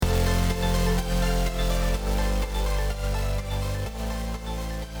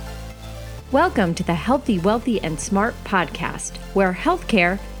Welcome to the Healthy, Wealthy, and Smart podcast, where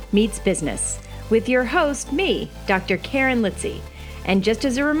healthcare meets business, with your host, me, Dr. Karen Litzy. And just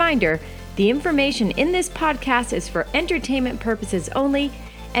as a reminder, the information in this podcast is for entertainment purposes only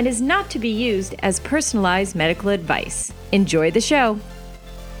and is not to be used as personalized medical advice. Enjoy the show.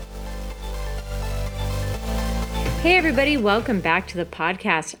 Hey everybody, welcome back to the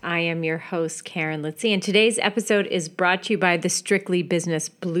podcast. I am your host, Karen Litzy, and today's episode is brought to you by the Strictly Business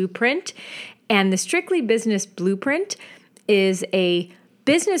Blueprint. And the Strictly Business Blueprint is a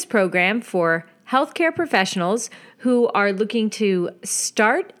business program for healthcare professionals who are looking to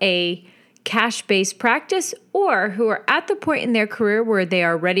start a cash-based practice or who are at the point in their career where they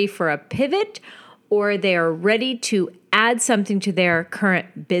are ready for a pivot or they are ready to add something to their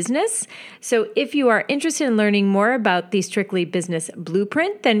current business. So if you are interested in learning more about the Strictly Business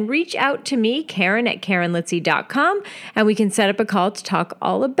Blueprint, then reach out to me, Karen at KarenLitzy.com, and we can set up a call to talk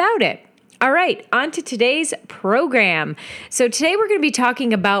all about it. All right, on to today's program. So today we're going to be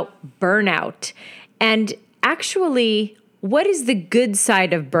talking about burnout and actually what is the good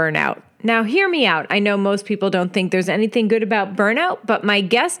side of burnout? Now, hear me out. I know most people don't think there's anything good about burnout, but my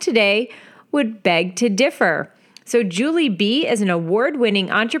guest today would beg to differ. So Julie B. is an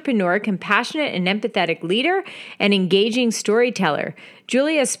award-winning entrepreneur, compassionate and empathetic leader, and engaging storyteller.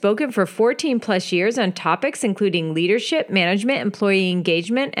 Julie has spoken for 14 plus years on topics including leadership, management, employee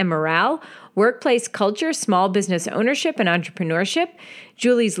engagement, and morale, workplace culture, small business ownership, and entrepreneurship.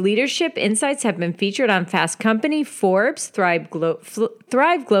 Julie's leadership insights have been featured on Fast Company, Forbes, Thrive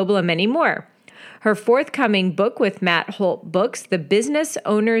Global, and many more. Her forthcoming book with Matt Holt Books, The Business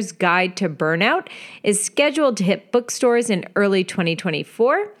Owner's Guide to Burnout, is scheduled to hit bookstores in early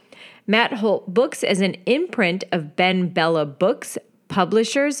 2024. Matt Holt Books is an imprint of Ben Bella Books,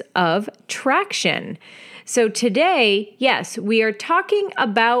 publishers of Traction. So today, yes, we are talking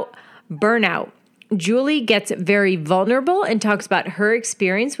about burnout. Julie gets very vulnerable and talks about her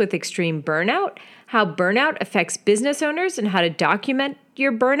experience with extreme burnout, how burnout affects business owners and how to document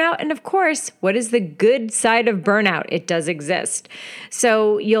your burnout. And of course, what is the good side of burnout? It does exist.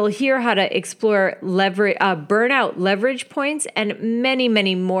 So you'll hear how to explore burnout leverage points and many,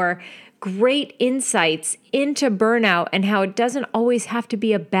 many more great insights into burnout and how it doesn't always have to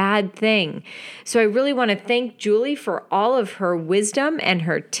be a bad thing. So I really want to thank Julie for all of her wisdom and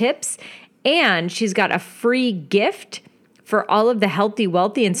her tips. And she's got a free gift for all of the healthy,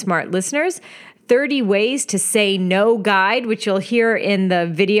 wealthy, and smart listeners. 30 Ways to Say No guide, which you'll hear in the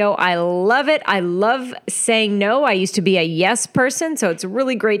video. I love it. I love saying no. I used to be a yes person, so it's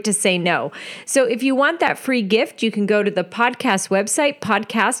really great to say no. So if you want that free gift, you can go to the podcast website,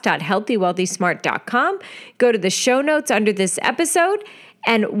 podcast.healthywealthysmart.com. Go to the show notes under this episode,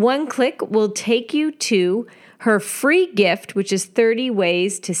 and one click will take you to her free gift, which is 30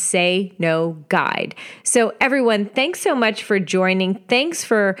 Ways to Say No guide. So everyone, thanks so much for joining. Thanks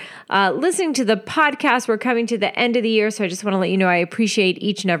for listening to the podcast. We're coming to the end of the year, so I just want to let you know I appreciate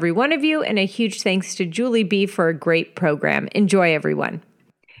each and every one of you, and a huge thanks to Julie B. for a great program. Enjoy, everyone.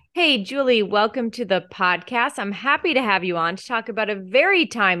 Hey, Julie, welcome to the podcast. I'm happy to have you on to talk about a very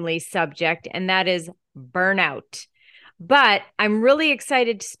timely subject, and that is burnout. But I'm really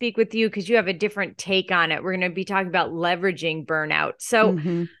excited to speak with you because you have a different take on it. We're going to be talking about leveraging burnout. So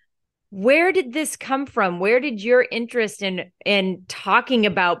where did this come from? Where did your interest in talking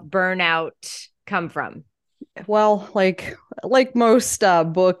about burnout come from? Well, like most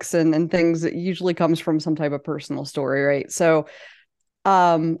books and things, it usually comes from some type of personal story, right? So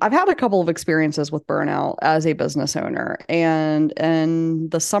I've had a couple of experiences with burnout as a business owner. And in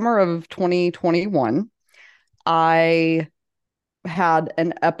the summer of 2021, I had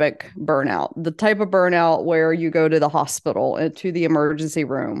an epic burnout, the type of burnout where you go to the hospital, to the emergency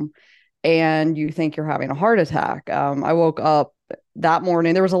room, and you think you're having a heart attack. I woke up that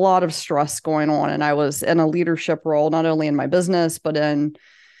morning. There was a lot of stress going on, and I was in a leadership role, not only in my business, but in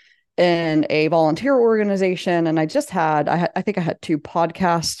a volunteer organization. And I think I had 2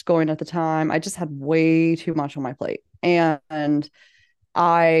 podcasts going at the time. I just had way too much on my plate. And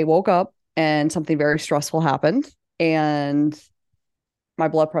I woke up and something very stressful happened, and my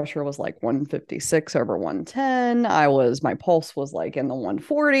blood pressure was like 156 over 110. My pulse was like in the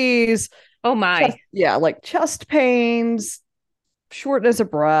 140s. Oh my. Like chest pains, shortness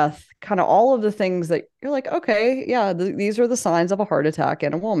of breath, kind of all of the things that you're like, okay, yeah, these are the signs of a heart attack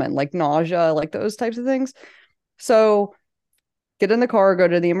in a woman, like nausea, like those types of things. So get in the car, go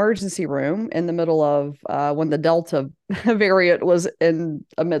to the emergency room in the middle of when the Delta variant was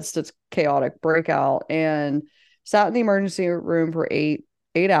amidst its chaotic breakout, and sat in the emergency room for eight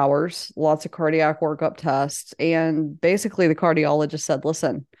hours, lots of cardiac workup tests. And basically the cardiologist said,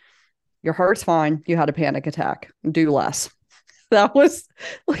 listen, Your heart's fine. You had a panic attack. Do less. That was,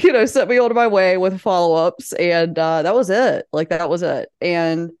 sent me on my way with follow-ups. And that was it. Like, that was it.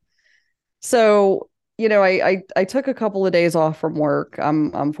 And so, I took a couple of days off from work.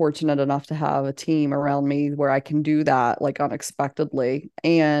 I'm fortunate enough to have a team around me where I can do that like unexpectedly.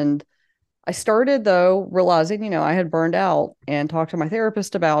 And I started though realizing, I had burned out, and talked to my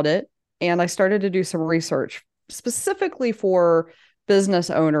therapist about it. And I started to do some research specifically for business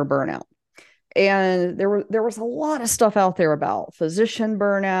owner burnout. And there was a lot of stuff out there about physician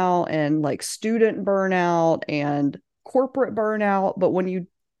burnout and like student burnout and corporate burnout. But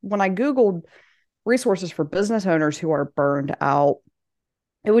when I Googled resources for business owners who are burned out,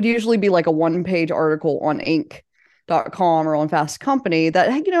 it would usually be like a one-page article on Inc.com or on Fast Company that,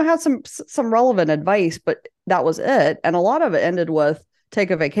 had some relevant advice, but that was it. And a lot of it ended with take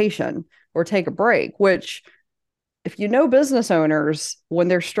a vacation or take a break, which, if you know business owners, when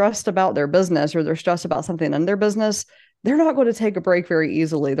they're stressed about their business or they're stressed about something in their business, they're not going to take a break very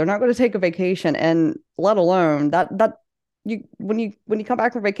easily. They're not going to take a vacation, and let alone that when you come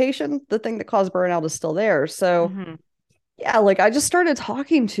back from vacation, the thing that caused burnout is still there. So Mm-hmm. yeah, like I started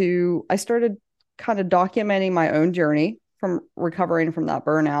kind of documenting my own journey from recovering from that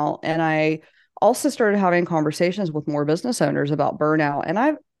burnout. And I also started having conversations with more business owners about burnout. And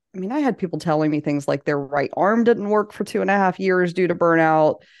I had people telling me things like their right arm didn't work for 2.5 years due to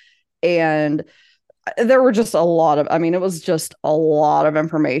burnout. And there were just it was just a lot of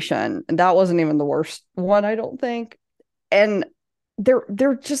information. And that wasn't even the worst one, I don't think. And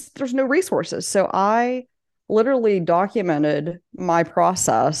there's no resources. So I literally documented my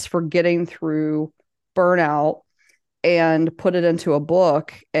process for getting through burnout and put it into a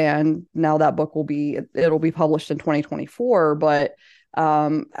book. And now that book it'll be published in 2024. But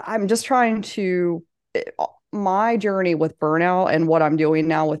I'm just trying to, my journey with burnout and what I'm doing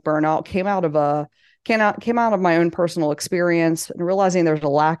now with burnout came out of my own personal experience and realizing there's a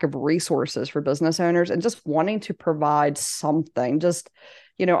lack of resources for business owners and just wanting to provide something. Just,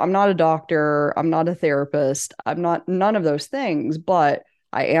 I'm not a doctor, I'm not a therapist, I'm not none of those things, but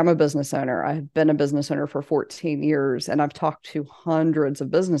I am a business owner. I've been a business owner for 14 years, and I've talked to hundreds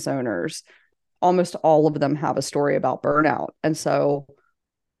of business owners. Almost all of them have a story about burnout. And so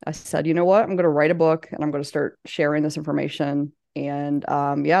I said, you know what? I'm going to write a book, and I'm going to start sharing this information. And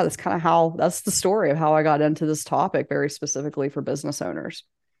that's the story of how I got into this topic very specifically for business owners.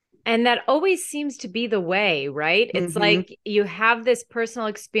 And that always seems to be the way, right? It's like you have this personal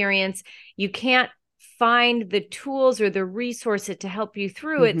experience. You can't find the tools or the resources to help you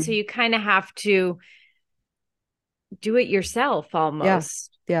through it. So you kind of have to do it yourself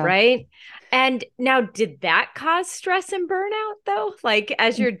almost. Yeah. Right. And now, did that cause stress and burnout though? Like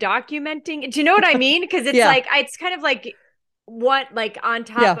as you're documenting, do you know what I mean? Because it's like, it's kind of like like on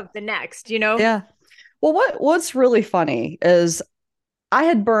top of the next, Yeah. Well, what's really funny is I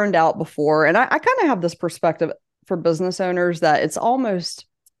had burned out before, and I kind of have this perspective for business owners that it's almost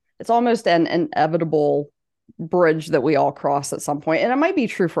an inevitable bridge that we all cross at some point. And it might be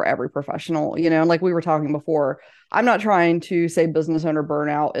true for every professional, and like we were talking before, I'm not trying to say business owner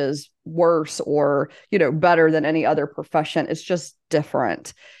burnout is worse or, better than any other profession. It's just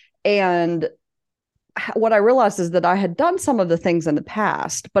different. And what I realized is that I had done some of the things in the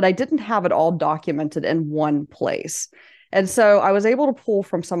past, but I didn't have it all documented in one place. And so I was able to pull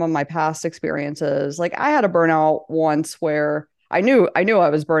from some of my past experiences. Like I had a burnout once where I knew I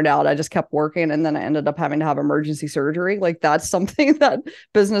was burned out. I just kept working, and then I ended up having to have emergency surgery. Like that's something that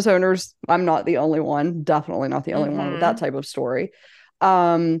business owners, I'm not the only one, definitely not the only one with that type of story.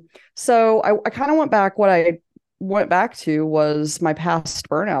 So I kind of went back. What I went back to was my past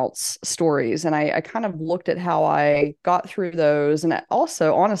burnouts stories. And I kind of looked at how I got through those. And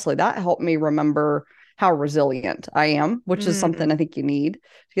also, honestly, that helped me remember how resilient I am, which is something I think you need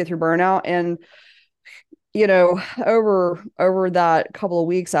to get through burnout. And over that couple of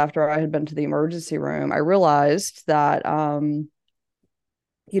weeks after I had been to the emergency room, I realized that, I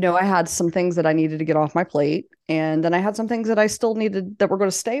had some things that I needed to get off my plate. And then I had some things that I still needed that were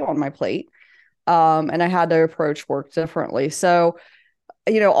going to stay on my plate. And I had to approach work differently. So,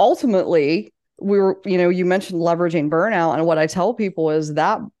 ultimately, you mentioned leveraging burnout. And what I tell people is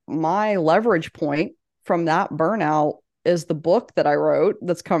that my leverage point from that burnout is the book that I wrote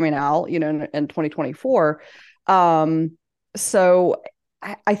that's coming out, in 2024. So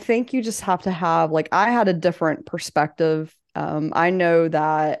I think you just have to have, like, I had a different perspective. I know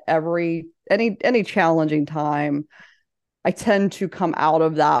that any challenging time, I tend to come out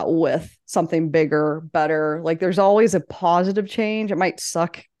of that with something bigger, better. Like there's always a positive change. It might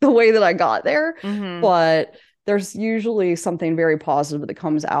suck the way that I got there, but there's usually something very positive that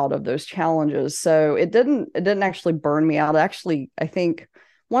comes out of those challenges. So it didn't actually burn me out. Actually, I think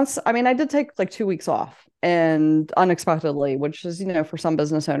once, I mean, I did take like 2 weeks off and unexpectedly, which is, for some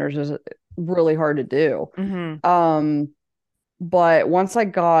business owners is really hard to do. Mm-hmm. Um, but once I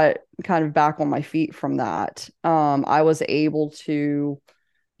got kind of back on my feet from that, I was able to,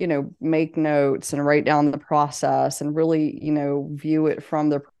 make notes and write down the process and really, view it from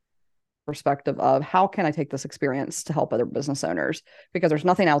the perspective of how can I take this experience to help other business owners, because there's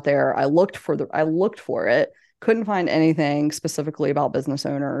nothing out there. I looked for it, couldn't find anything specifically about business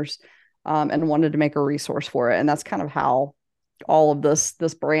owners, and wanted to make a resource for it. And that's kind of how all of this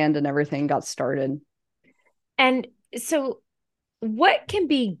brand and everything got started. And so, what can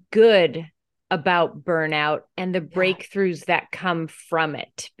be good about burnout and the Yeah. breakthroughs that come from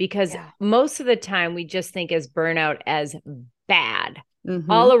it? Because Yeah. most of the time we just think as burnout as bad,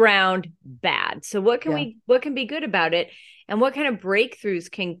 Mm-hmm. all around bad. So Yeah. what can be good about it, and what kind of breakthroughs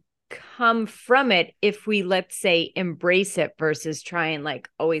can come from it if we, let's say, embrace it versus try and like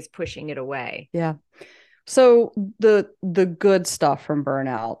always pushing it away? Yeah. So the good stuff from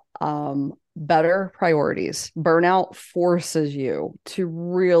burnout, better priorities. Burnout forces you to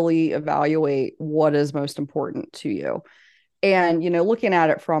really evaluate what is most important to you. And looking at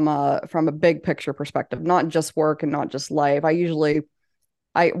it from a big picture perspective, not just work and not just life. I usually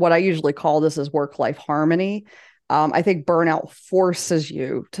call this is work life harmony. I think burnout forces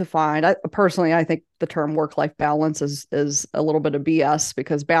you to find. Personally, I think the term work life balance is a little bit of BS,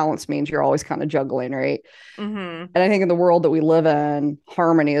 because balance means you're always kind of juggling, right? Mm-hmm. And I think in the world that we live in,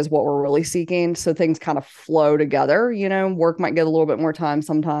 harmony is what we're really seeking. So things kind of flow together. Work might get a little bit more time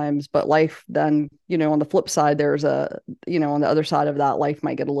sometimes, but life then, on the flip side, on the other side of that, life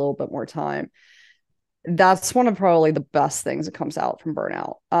might get a little bit more time. That's one of probably the best things that comes out from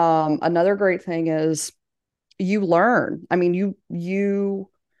burnout. Another great thing is you learn. I mean, you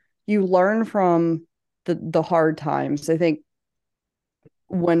learn from the hard times. I think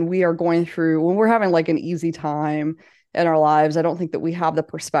when we're having like an easy time in our lives, I don't think that we have the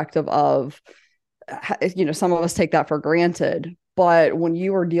perspective of, some of us take that for granted. But when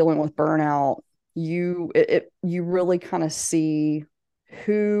you are dealing with burnout, you really kind of see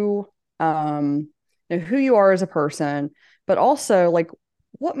who, who you are as a person, but also like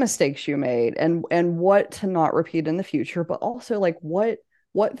what mistakes you made and what to not repeat in the future, but also like what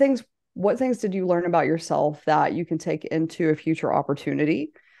things what things did you learn about yourself that you can take into a future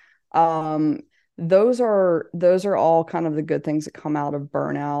opportunity. um those are all kind of the good things that come out of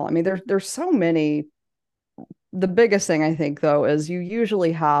burnout. I mean, there's so many. The biggest thing I think though is you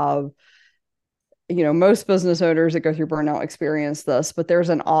usually have, most business owners that go through burnout experience this, but there's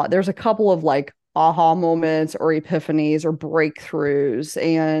a couple of like aha moments or epiphanies or breakthroughs,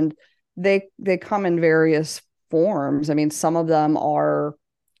 and they come in various forms. I mean, some of them are,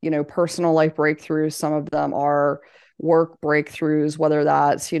 personal life breakthroughs, some of them are work breakthroughs, whether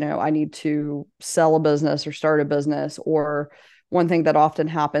that's, I need to sell a business or start a business. Or one thing that often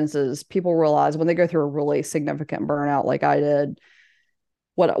happens is people realize when they go through a really significant burnout like I did,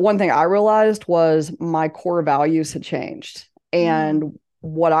 one thing I realized was my core values had changed, Mm. and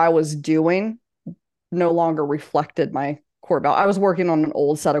what I was doing no longer reflected my core value. I was working on an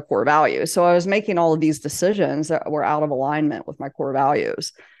old set of core values. So I was making all of these decisions that were out of alignment with my core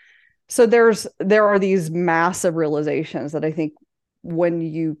values. So there are these massive realizations that I think when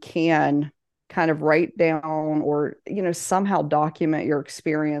you can kind of write down or, somehow document your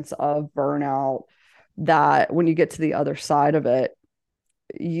experience of burnout, that when you get to the other side of it,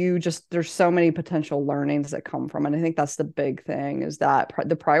 there's so many potential learnings that come from it. I think that's the big thing, is that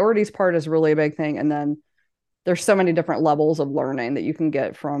the priorities part is really a big thing. And then there's so many different levels of learning that you can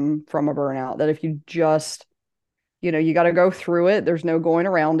get from a burnout, that if you just, you got to go through it. There's no going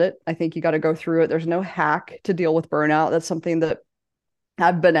around it. I think you got to go through it. There's no hack to deal with burnout. That's something that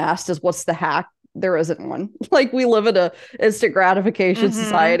I've been asked, is what's the hack? There isn't one. Like, we live in a instant gratification Mm-hmm.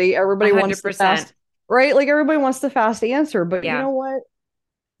 society. A Everybody hundred wants the fast, percent. right? Like, everybody wants the fast answer. But you Yeah. know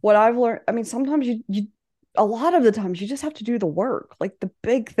what I've learned, I mean, sometimes a lot of the times you just have to do the work. Like, the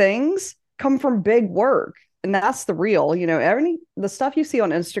big things come from big work. And that's the real, the stuff you see on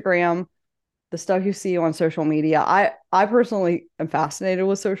Instagram, the stuff you see on social media. I personally am fascinated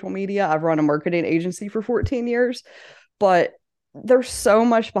with social media. I've run a marketing agency for 14 years, but there's so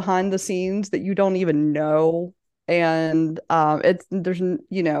much behind the scenes that you don't even know. And it's there's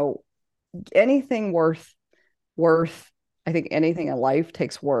anything worth I think anything in life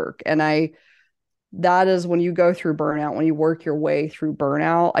takes work. And that is when you go through burnout, when you work your way through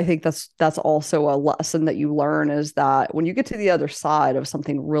burnout, I think that's also a lesson that you learn, is that when you get to the other side of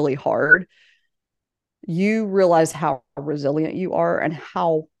something really hard, you realize how resilient you are and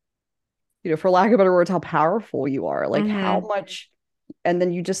how, for lack of better words, how powerful you are, like how Mm-hmm. much, and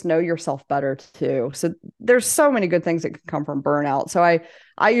then you just know yourself better too. So there's so many good things that can come from burnout. So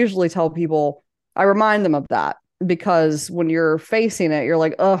I usually tell people, I remind them of that, because when you're facing it, you're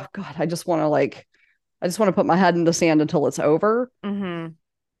like, oh God, I just want to put my head in the sand until it's over. Mm-hmm.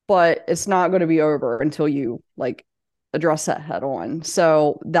 But it's not going to be over until you like address that head on.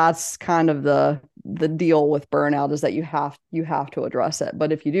 So that's kind of the deal with burnout, is that you have to address it.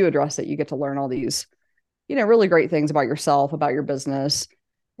 But if you do address it, you get to learn all these, really great things about yourself, about your business,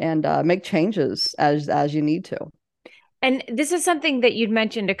 and make changes as you need to. And this is something that you'd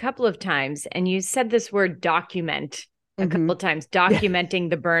mentioned a couple of times, and you said this word document a couple Mm-hmm. of times, Yeah. documenting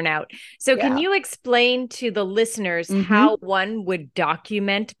the burnout. So, can Yeah. you explain to the listeners how Mm-hmm. one would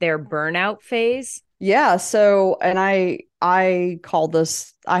document their burnout phase? Yeah. So, and I call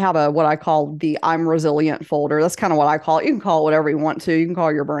this, I have a what I call the I'm resilient folder. That's kind of what I call it. You can call it whatever you want to. You can call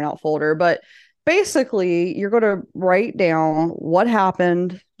it your burnout folder, but basically you're going to write down what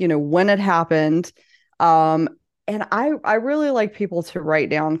happened, when it happened. Um, and I really like people to write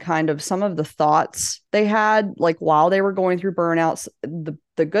down kind of some of the thoughts they had, like while they were going through burnouts,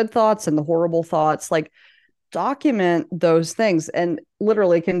 the good thoughts and the horrible thoughts. Like, document those things, and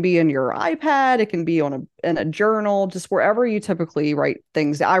literally it can be in your iPad, it can be on a journal, just wherever you typically write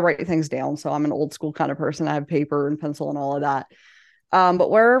things. I write things down, so I'm an old school kind of person. I have paper and pencil and all of that.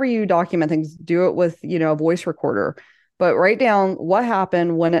 But wherever you document things, do it with, a voice recorder, but write down what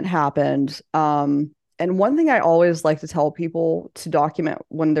happened, when it happened. And one thing I always like to tell people to document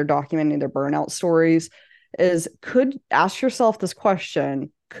when they're documenting their burnout stories is, could ask yourself this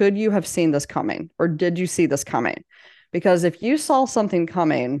question: could you have seen this coming, or did you see this coming? Because if you saw something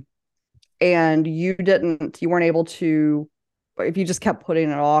coming and you weren't able to, if you just kept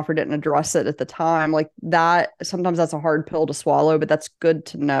putting it off or didn't address it at the time, like that, sometimes that's a hard pill to swallow, but that's good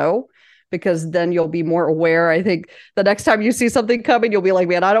to know, because then you'll be more aware. I think the next time you see something coming, you'll be like,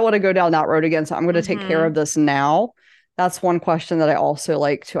 man, I don't want to go down that road again, so I'm going to take care Mm-hmm. of this now. That's one question that I also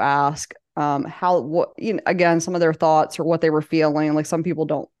like to ask. Again, some of their thoughts or what they were feeling. Like, some people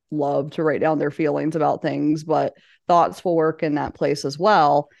don't love to write down their feelings about things, but thoughts will work in that place as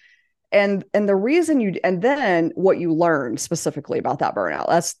well. And the reason you, and then what you learned specifically about that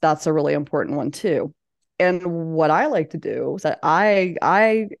burnout, that's a really important one too. And what I like to do is that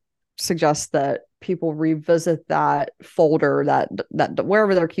I suggest that people revisit that folder, that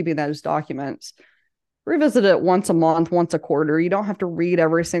wherever they're keeping those documents, revisit it once a month, once a quarter. You don't have to read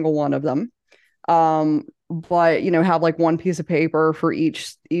every single one of them. But have like one piece of paper for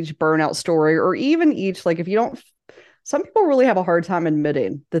each burnout story, or even each, like, if you don't, some people really have a hard time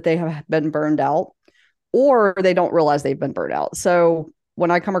admitting that they have been burned out, or they don't realize they've been burned out. So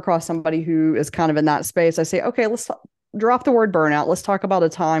when I come across somebody who is kind of in that space, I say, okay, let's drop the word burnout. Let's talk about a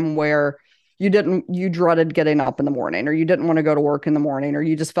time where you dreaded getting up in the morning, or you didn't want to go to work in the morning, or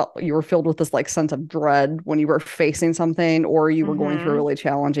you just felt you were filled with this like sense of dread when you were facing something, or you were going through a Mm-hmm. really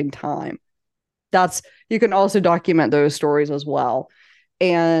challenging time. That's, you can also document those stories as well.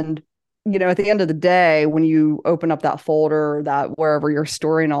 And at the end of the day, when you open up that folder, that wherever you're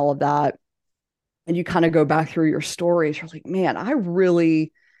storing all of that, and you kind of go back through your stories, you're like, man, I'm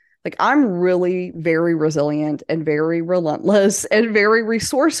really very resilient and very relentless and very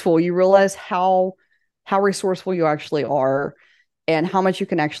resourceful. You realize how resourceful you actually are, and how much you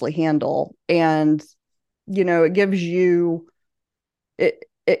can actually handle. And it gives you,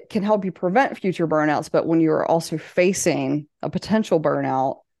 it can help you prevent future burnouts. But when you're also facing a potential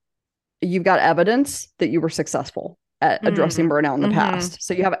burnout, you've got evidence that you were successful at addressing burnout in the Mm-hmm. past.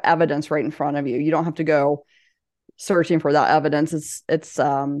 So you have evidence right in front of you. You don't have to go searching for that evidence.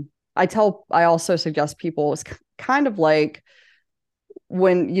 I also suggest people, it's kind of like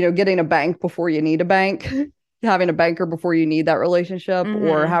when, getting a bank before you need a bank, having a banker before you need that relationship,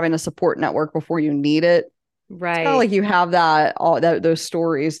 or Mm-hmm. having a support network before you need it. It's kind of Right. like you have that, those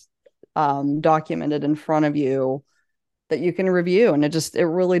stories documented in front of you that you can review. And it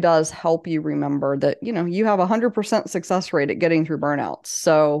really does help you remember that, you have 100% success rate at getting through burnouts.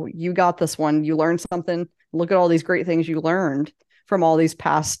 So you got this one, you learned something. Look at all these great things you learned from all these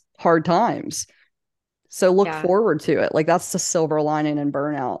past hard times. So look Yeah. forward to it. Like, that's the silver lining in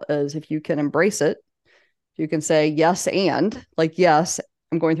burnout, is if you can embrace it, you can say yes, and like, yes,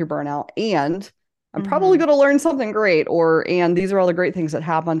 I'm going through burnout, and I'm probably Mm-hmm. going to learn something great, or and these are all the great things that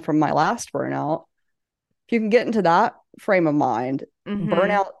happened from my last burnout. If you can get into that frame of mind, Mm-hmm.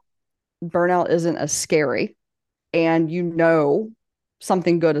 burnout isn't as scary, and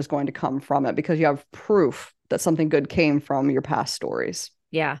something good is going to come from it, because you have proof that something good came from your past stories.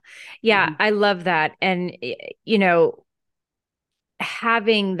 Yeah. Yeah. Mhm. I love that. And,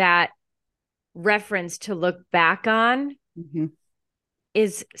 having that reference to look back on Mhm.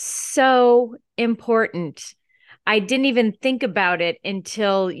 is so important. I didn't even think about it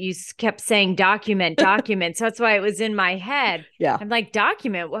until you kept saying document, document. So that's why it was in my head. Yeah. I'm like,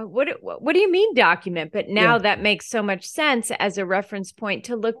 document? What do you mean document? But Yeah. now that makes so much sense as a reference point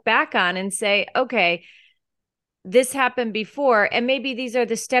to look back on and say, okay, this happened before, and maybe these are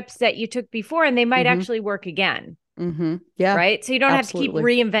the steps that you took before, and they might Mhm. actually work again. Yeah, Right. So you don't have to keep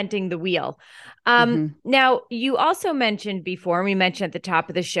absolutely. reinventing the wheel. Mhm. Now, you also mentioned before, we mentioned at the top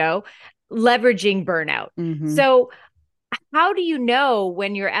of the show, leveraging burnout. Mhm. So, how do you know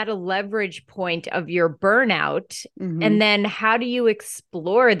when you're at a leverage point of your burnout? And Mhm. then how do you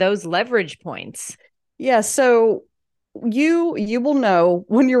explore those leverage points? Yeah, so you will know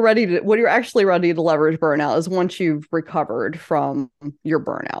when you're actually ready to leverage burnout is once you've recovered from your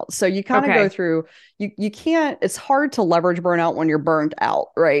burnout. So you kind of go Okay. through you can't it's hard to leverage burnout when you're burned out,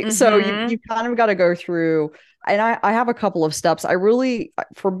 right? So you Mm-hmm. kind of got to go through, and I have a couple of steps. I really,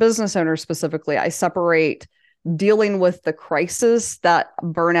 for business owners specifically, I separate dealing with the crisis that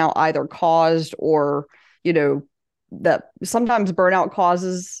burnout either caused, or you know that sometimes burnout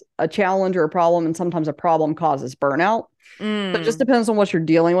causes a challenge or a problem, and sometimes a problem causes burnout. So it just Mm. depends on what you're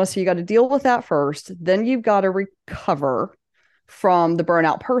dealing with. So you got to deal with that first. Then you've got to recover from the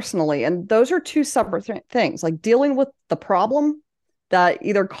burnout personally. And those are two separate things, like dealing with the problem that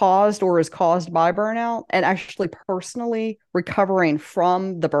either caused or is caused by burnout, and actually personally recovering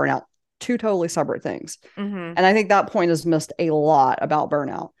from the burnout. Two totally separate things. Mm-hmm. And I think that point is missed a lot about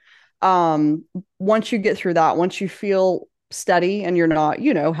burnout. Um, Once you get through that, once you feel steady and you're not,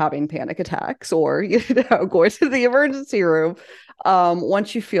 having panic attacks or, going to the emergency room,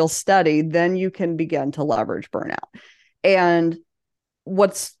 once you feel steady, then you can begin to leverage burnout. And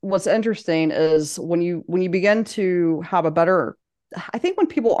what's interesting is when you begin to have a better, I think when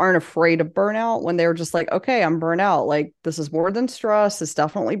people aren't afraid of burnout, when they're just like, okay, I'm burnt out, like this is more than stress, it's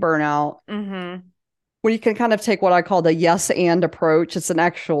definitely burnout, Mm-hmm. where you can kind of take what I call the yes and approach. It's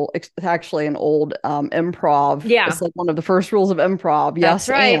actually an old improv. Yeah, It's like one of the first rules of improv, that's yes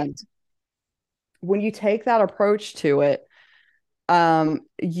right. and. When you take that approach to it,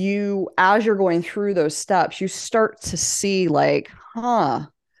 you, as you're going through those steps, you start to see like,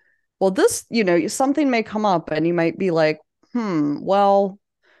 well, this, something may come up and you might be like, well,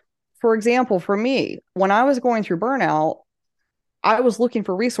 for example, for me, when I was going through burnout, I was looking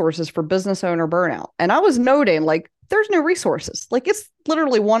for resources for business owner burnout. And I was noting like there's no resources. Like it's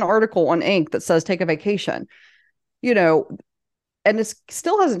literally one article on Inc. that says take a vacation, you know, and it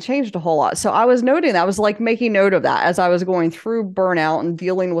still hasn't changed a whole lot. So I was noting that. I was like making note of that as I was going through burnout and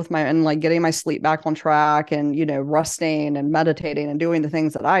dealing with my, and like getting my sleep back on track, and, resting and meditating and doing the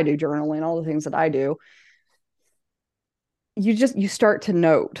things that I do, journaling, all the things that I do. You start to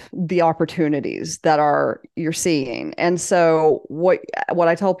note the opportunities that are you're seeing. And so what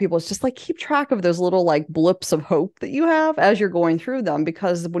I tell people is just like keep track of those little like blips of hope that you have as you're going through them,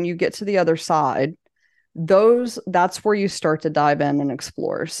 because when you get to the other side, that's where you start to dive in and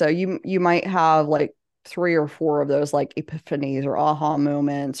explore. So you might have like three or four of those like epiphanies or aha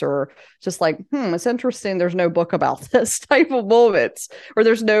moments, or just like, it's interesting there's no book about this type of moments, or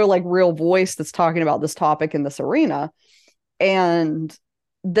there's no like real voice that's talking about this topic in this arena. And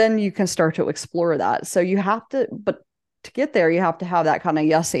then you can start to explore that. So you have to, but to get there, you have to have that kind of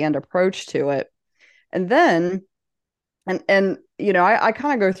yes and approach to it. And then, and I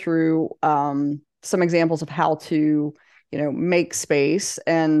kind of go through some examples of how to, make space.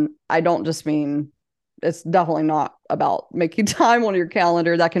 And I don't just mean, it's definitely not about making time on your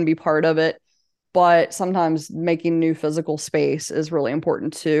calendar. That can be part of it, but sometimes making new physical space is really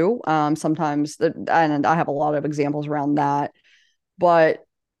important too. Sometimes and I have a lot of examples around that, but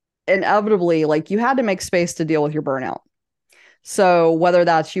inevitably, like you had to make space to deal with your burnout. So whether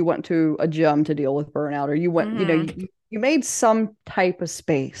that's you went to a gym to deal with burnout, or you went, Mm-hmm. you made some type of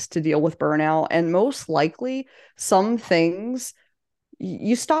space to deal with burnout, and most likely some things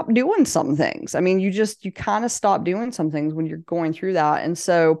you stop doing some things. I mean, you kind of stop doing some things when you're going through that. And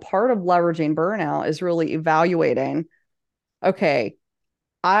so part of leveraging burnout is really evaluating, okay,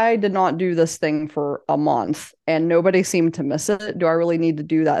 I did not do this thing for a month and nobody seemed to miss it. Do I really need to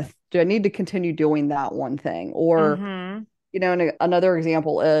do that? Do I need to continue doing that one thing? Or, Mm-hmm. and another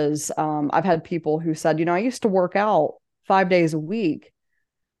example is I've had people who said, I used to work out 5 days a week,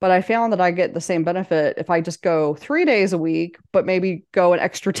 but I found that I get the same benefit if I just go 3 days a week, but maybe go an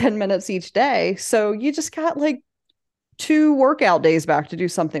extra 10 minutes each day. So you just got like two workout days back to do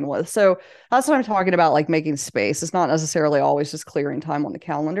something with. So that's what I'm talking about, like making space. It's not necessarily always just clearing time on the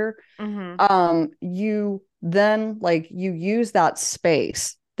calendar. You then like you use that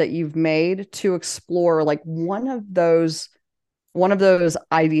space that you've made to explore like one of those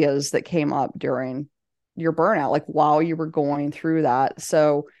ideas that came up during your burnout, like while you were going through that.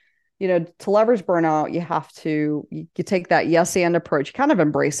 So, to leverage burnout, you take that yes and approach, you kind of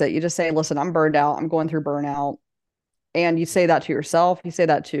embrace it. You just say, listen, I'm burned out. I'm going through burnout. And you say that to yourself. You say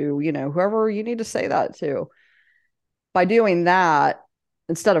that to, whoever you need to say that to. By doing that,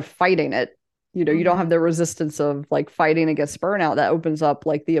 instead of fighting it, you don't have the resistance of like fighting against burnout. That opens up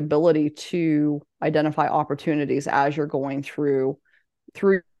like the ability to identify opportunities as you're going through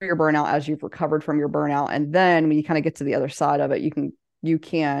your burnout, as you've recovered from your burnout. And then when you kind of get to the other side of it, you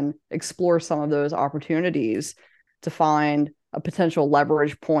can explore some of those opportunities to find a potential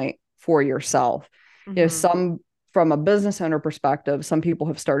leverage point for yourself. Some from a business owner perspective, some people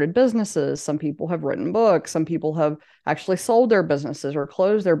have started businesses, some people have written books, some people have actually sold their businesses or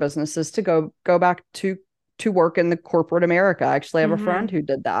closed their businesses to go back to work in the corporate America. I actually have a friend who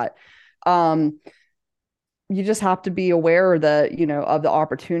did that. You just have to be aware that, of the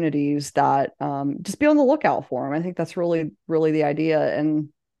opportunities that, just be on the lookout for them. I think that's really, really the idea. And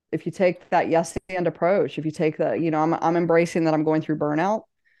if you take that yes and approach, if you take that, I'm embracing that I'm going through burnout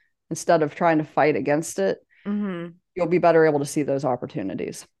instead of trying to fight against it, you'll be better able to see those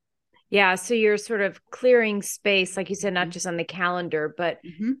opportunities. Yeah. So you're sort of clearing space, like you said, not just on the calendar, but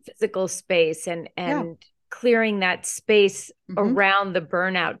physical space and clearing that space around the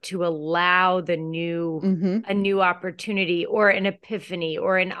burnout to allow the a new opportunity or an epiphany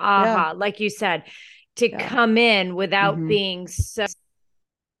or an aha, like you said, to come in without being so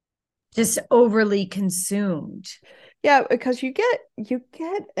just overly consumed. Yeah, because you get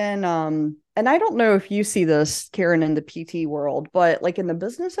and I don't know if you see this, Karen, in the PT world, but like in the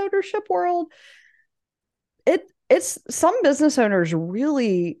business ownership world, it's some business owners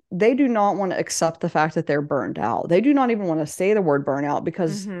really, they do not want to accept the fact that they're burned out. They do not even want to say the word burnout,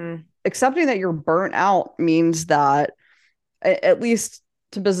 because accepting that you're burnt out means that, at least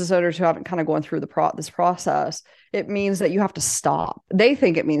to business owners who haven't kind of gone through this process, it means that you have to stop. They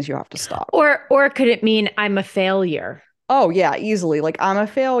think it means you have to stop. Or could it mean I'm a failure? Oh yeah, easily. Like I'm a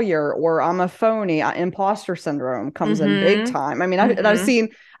failure or I'm a phony. Imposter syndrome comes in big time. I mean, I've seen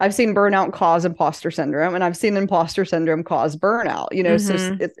burnout cause imposter syndrome, and I've seen imposter syndrome cause burnout.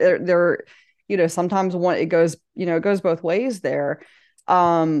 So they're sometimes it goes both ways there.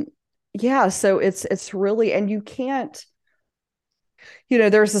 Yeah. So it's really, and you can't.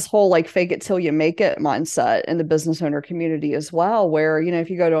 There's this whole like fake it till you make it mindset in the business owner community as well, where,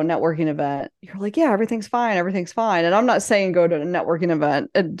 if you go to a networking event, you're like, yeah, everything's fine. Everything's fine. And I'm not saying go to a networking event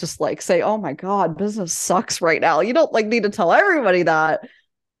and just like say, oh my God, business sucks right now. You don't like need to tell everybody that,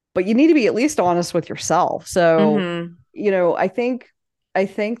 but you need to be at least honest with yourself. So, I think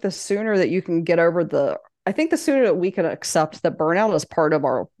the sooner that you can get over I think the sooner that we can accept that burnout is part of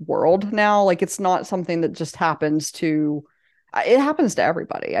our world now, like it's not something that just happens to, it happens to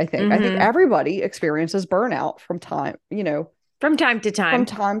everybody. I think everybody experiences burnout from time to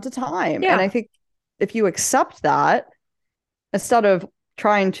time. Yeah. And I think if you accept that, instead of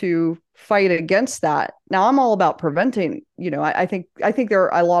trying to fight against that, now I'm all about preventing, I think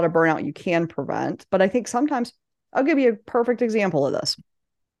there are a lot of burnout you can prevent, but I think sometimes, I'll give you a perfect example of this.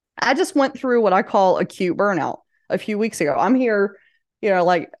 I just went through what I call acute burnout a few weeks ago. I'm here,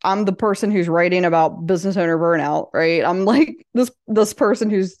 like I'm the person who's writing about business owner burnout, right? I'm like this person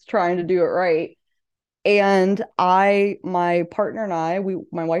who's trying to do it right. And my partner and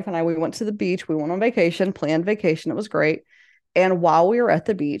my wife and I, we went to the beach. We went on vacation, planned vacation. It was great. And while we were at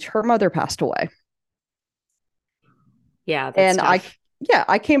the beach, her mother passed away. Yeah. That's tough.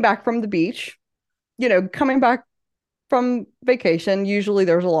 I came back from the beach, coming back from vacation. Usually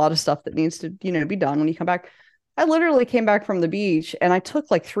there's a lot of stuff that needs to, be done when you come back. I literally came back from the beach and I took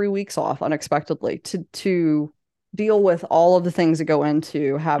like 3 weeks off unexpectedly to deal with all of the things that go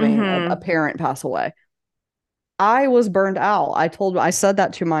into having a parent pass away. I was burned out. I said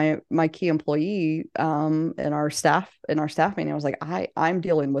that to my key employee in our staff meeting. I was like, I'm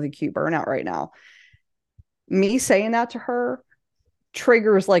dealing with acute burnout right now. Me saying that to her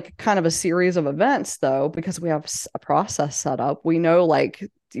triggers like kind of a series of events, though, because we have a process set up. We know like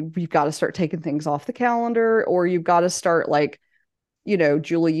we've got to start taking things off the calendar, or you've got to start like,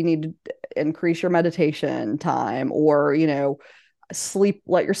 Julie, you need to increase your meditation time, or,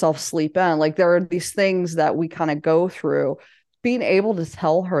 let yourself sleep in. Like there are these things that we kind of go through. Being able to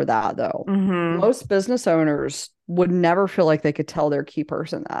tell her that, though, most business owners would never feel like they could tell their key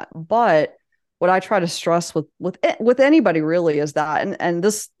person that. But what I try to stress with anybody really is that, and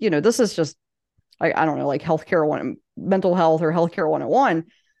this, this is just, I don't know, like healthcare one, mental health or healthcare 101.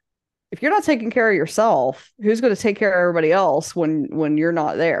 If you're not taking care of yourself, who's going to take care of everybody else when you're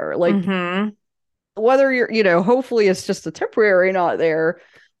not there? Like, Mm-hmm. whether you're, hopefully it's just a temporary not there.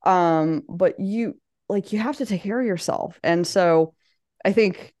 But you have to take care of yourself. And so I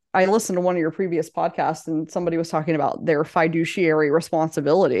think I listened to one of your previous podcasts and somebody was talking about their fiduciary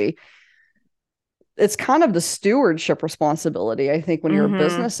responsibility. It's kind of the stewardship responsibility, I think, when you're a Mm-hmm.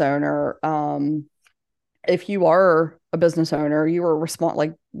 business owner. If you are a business owner, you are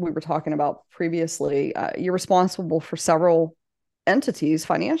like we were talking about previously, you're responsible for several entities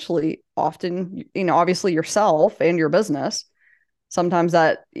financially, often, obviously yourself and your business. Sometimes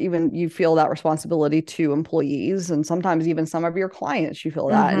that even you feel that responsibility to employees, and sometimes even some of your clients, you feel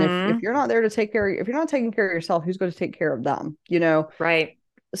that. And if Mm-hmm. you're not there to take care, if you're not taking care of yourself, who's going to take care of them? Right.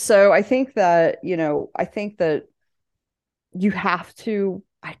 So I think that you have to,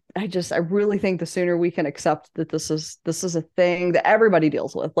 I really think the sooner we can accept that this is a thing that everybody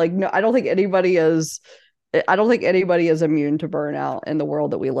deals with. Like, no, I don't think anybody is immune to burnout in the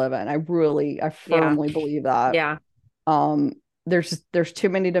world that we live in. I Yeah. firmly believe that. Yeah. Um, there's too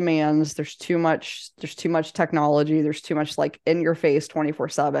many demands, there's too much technology, there's too much like in your face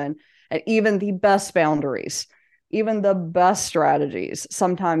 24/7, and even the best boundaries, even the best strategies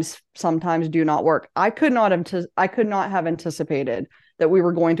sometimes do not work. I could not have anticipated that we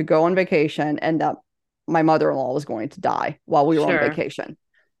were going to go on vacation and that my mother-in-law was going to die while we were on Sure. vacation.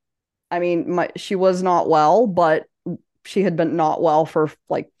 I mean, she was not well, but she had been not well for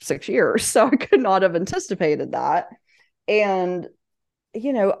like 6 years. So I could not have anticipated that. And,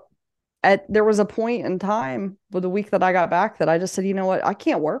 you know, there was a point in time with the week that I got back that I just said, you know what, I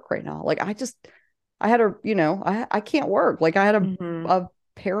can't work right now. Like, I had I can't work. Like, I had Mm-hmm.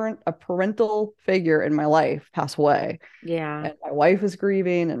 a parental figure in my life pass away, Yeah. and my wife was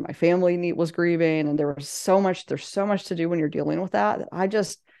grieving and my family was grieving. And there's so much to do when you're dealing with that. I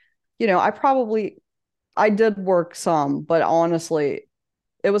just, I did work some, but honestly,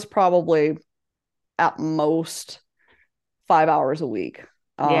 it was probably at most 5 hours a week,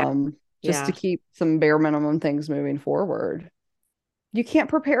 Yeah. just to Yeah. keep some bare minimum things moving forward. You can't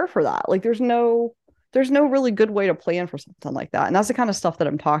prepare for that. Like, there's no really good way to plan for something like that. And that's the kind of stuff that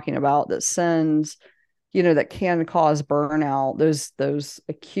I'm talking about that can cause burnout, those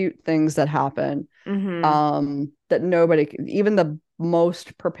acute things that happen, Mm-hmm. that even the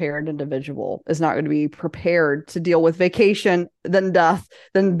most prepared individual is not going to be prepared to deal with vacation, then death,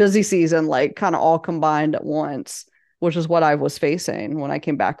 then busy season, like kind of all combined at once, which is what I was facing when I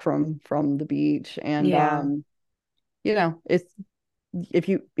came back from the beach. And Yeah. it's if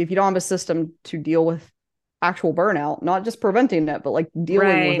you don't have a system to deal with actual burnout, not just preventing it, but like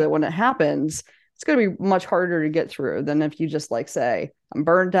dealing with Right. it when it happens, it's going to be much harder to get through than if you just like say, I'm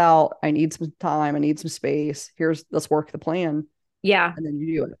burned out, I need some time, I need some space. Let's work the plan, Yeah. and then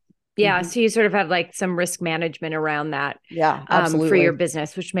you do it. Yeah. Mm-hmm. So you sort of have like some risk management around that Yeah, for your absolutely.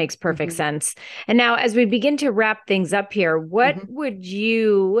 business, which makes perfect Mm-hmm. sense. And now, as we begin to wrap things up here, what Mm-hmm. would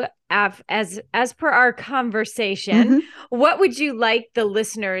you have, as per our conversation, Mm-hmm. what would you like the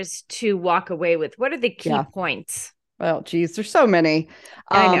listeners to walk away with? What are the key Yeah. points? Well, geez, there's so many.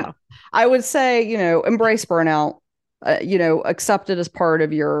 I Um, know. I would say, embrace burnout. Accept it as part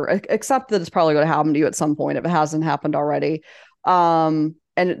of accept that it's probably going to happen to you at some point if it hasn't happened already.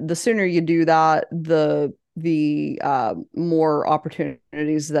 And the sooner you do that, the more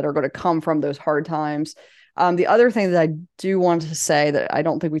opportunities that are going to come from those hard times. The other thing that I do want to say that I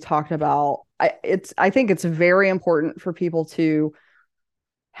don't think we talked about, I think it's very important for people to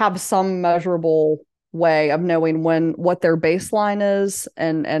have some measurable way of knowing what their baseline is,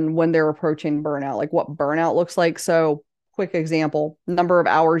 and when they're approaching burnout, like what burnout looks like. So, quick example, number of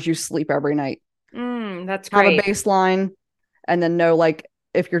hours you sleep every night. That's Have a great. baseline, and then know, like,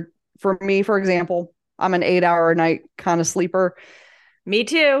 if you're for me, for example, I'm an 8 hour a night kind of sleeper. Me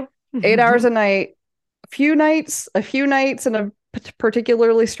too. 8 hours a night, a few nights in a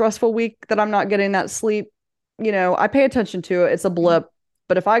particularly stressful week that I'm not getting that sleep, I pay attention to it. It's a blip.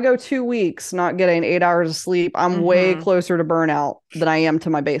 But if I go 2 weeks not getting 8 hours of sleep, I'm way Mm-hmm. closer to burnout than I am to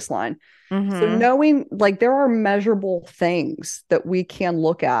my baseline. So Mm-hmm. knowing, like, there are measurable things that we can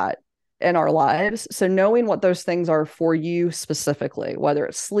look at in our lives. So knowing what those things are for you specifically, whether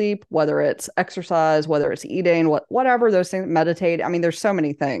it's sleep, whether it's exercise, whether it's eating, whatever those things, meditate. I mean, there's so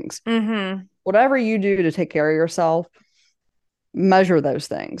many things. Mm-hmm. Whatever you do to take care of yourself, measure those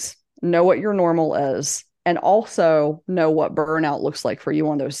things, know what your normal is, and also know what burnout looks like for you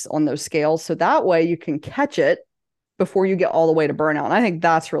on those scales. So that way you can catch it before you get all the way to burnout. And I think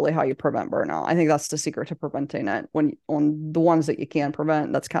that's really how you prevent burnout. I think that's the secret to preventing it. When on the ones that you can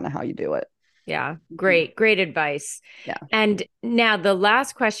prevent, that's kind of how you do it. Yeah. Great advice. Yeah. And now the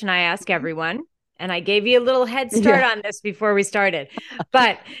last question I ask everyone, and I gave you a little head start on this before we started,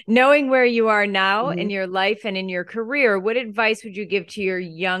 but knowing where you are now in your life and in your career, what advice would you give to your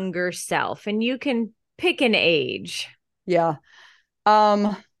younger self? And you can pick an age. Yeah.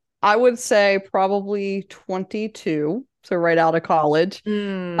 I would say probably 22, so right out of college.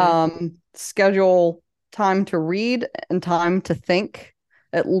 Schedule time to read and time to think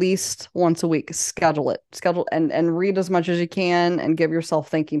at least once a week. Schedule and read as much as you can and give yourself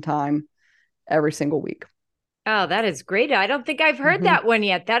thinking time every single week. Oh, that is great. I don't think I've heard that one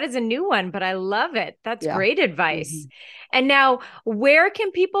yet. That is a new one, but I love it. That's great advice. And now, where can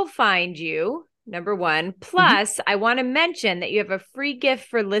people find you? Number one. Plus, I want to mention that you have a free gift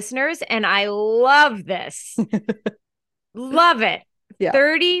for listeners, and I love this. Love it.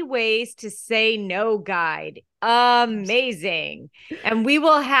 30 ways to say no guide. Amazing. And we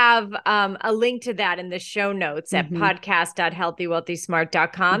will have a link to that in the show notes at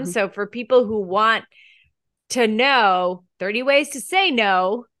podcast.healthywealthysmart.com. So for people who want to know 30 ways to say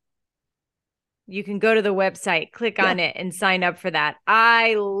no, you can go to the website, click on it, and sign up for that.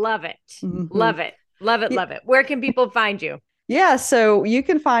 I love it. Love it. Love it. Love it. Where can people find you? Yeah, so you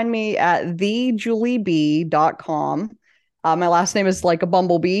can find me at thejulieb.com. My last name is like a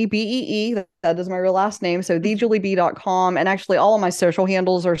bumblebee, Bee. That is my real last name. So thejulieb.com. And actually all of my social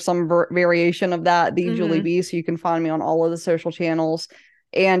handles are some variation of that, thejulieb. So you can find me on all of the social channels.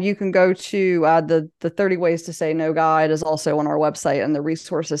 And you can go to the 30 Ways to Say No guide is also on our website and the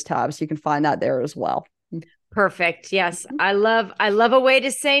resources tab. So you can find that there as well. Perfect. Yes. I love a way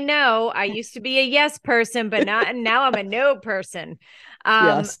to say no. I used to be a yes person, but now I'm a no person.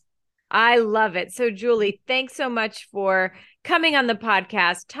 Yes. I love it. So Julie, thanks so much for coming on the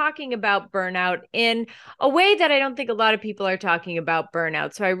podcast, talking about burnout in a way that I don't think a lot of people are talking about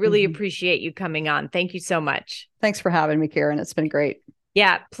burnout. So I really appreciate you coming on. Thank you so much. Thanks for having me, Karen. It's been great.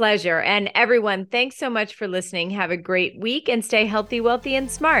 Yeah, pleasure. And everyone, thanks so much for listening. Have a great week and stay healthy, wealthy,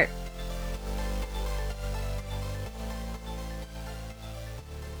 and smart.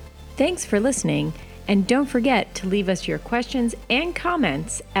 Thanks for listening. And don't forget to leave us your questions and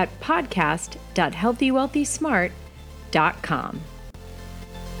comments at podcast.healthywealthysmart.com.